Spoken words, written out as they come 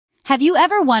Have you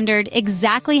ever wondered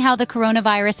exactly how the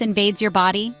coronavirus invades your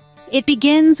body? It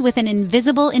begins with an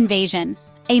invisible invasion,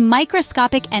 a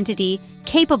microscopic entity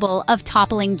capable of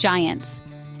toppling giants.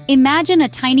 Imagine a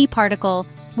tiny particle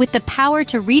with the power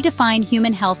to redefine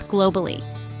human health globally.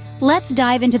 Let's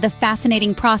dive into the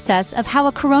fascinating process of how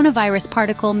a coronavirus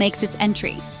particle makes its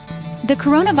entry. The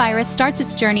coronavirus starts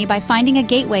its journey by finding a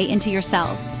gateway into your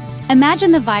cells.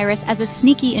 Imagine the virus as a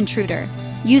sneaky intruder,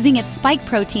 using its spike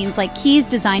proteins like keys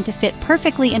designed to fit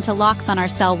perfectly into locks on our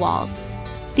cell walls.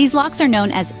 These locks are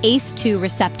known as ACE2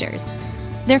 receptors.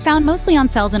 They're found mostly on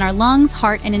cells in our lungs,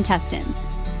 heart, and intestines.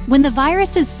 When the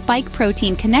virus's spike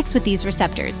protein connects with these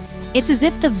receptors, it's as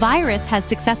if the virus has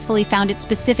successfully found its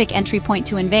specific entry point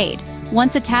to invade.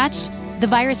 Once attached, the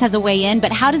virus has a way in,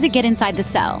 but how does it get inside the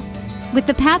cell? With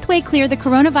the pathway clear, the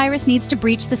coronavirus needs to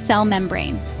breach the cell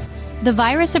membrane. The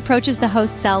virus approaches the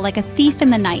host cell like a thief in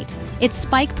the night, its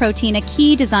spike protein a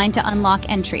key designed to unlock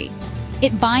entry.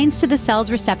 It binds to the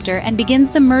cell's receptor and begins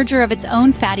the merger of its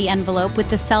own fatty envelope with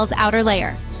the cell's outer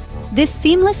layer. This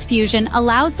seamless fusion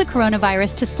allows the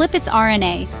coronavirus to slip its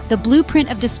RNA, the blueprint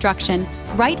of destruction,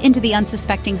 right into the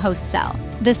unsuspecting host cell.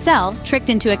 The cell, tricked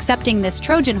into accepting this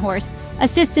Trojan horse,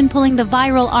 assists in pulling the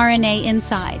viral RNA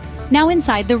inside. Now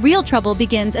inside, the real trouble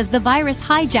begins as the virus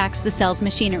hijacks the cell's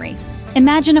machinery.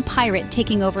 Imagine a pirate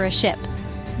taking over a ship.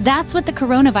 That's what the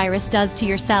coronavirus does to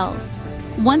your cells.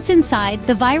 Once inside,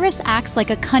 the virus acts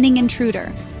like a cunning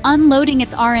intruder, unloading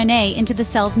its RNA into the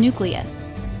cell's nucleus.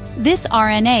 This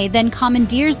RNA then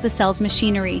commandeers the cell's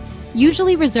machinery,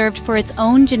 usually reserved for its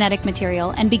own genetic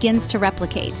material, and begins to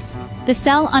replicate. The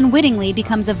cell unwittingly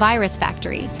becomes a virus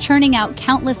factory, churning out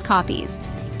countless copies.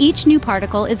 Each new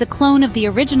particle is a clone of the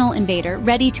original invader,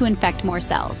 ready to infect more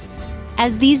cells.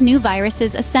 As these new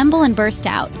viruses assemble and burst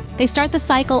out, they start the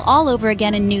cycle all over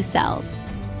again in new cells.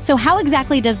 So how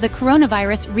exactly does the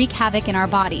coronavirus wreak havoc in our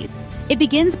bodies? It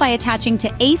begins by attaching to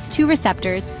ACE2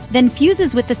 receptors, then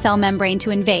fuses with the cell membrane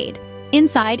to invade.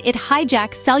 Inside, it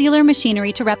hijacks cellular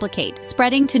machinery to replicate,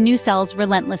 spreading to new cells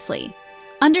relentlessly.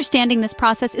 Understanding this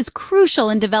process is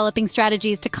crucial in developing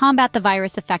strategies to combat the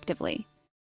virus effectively.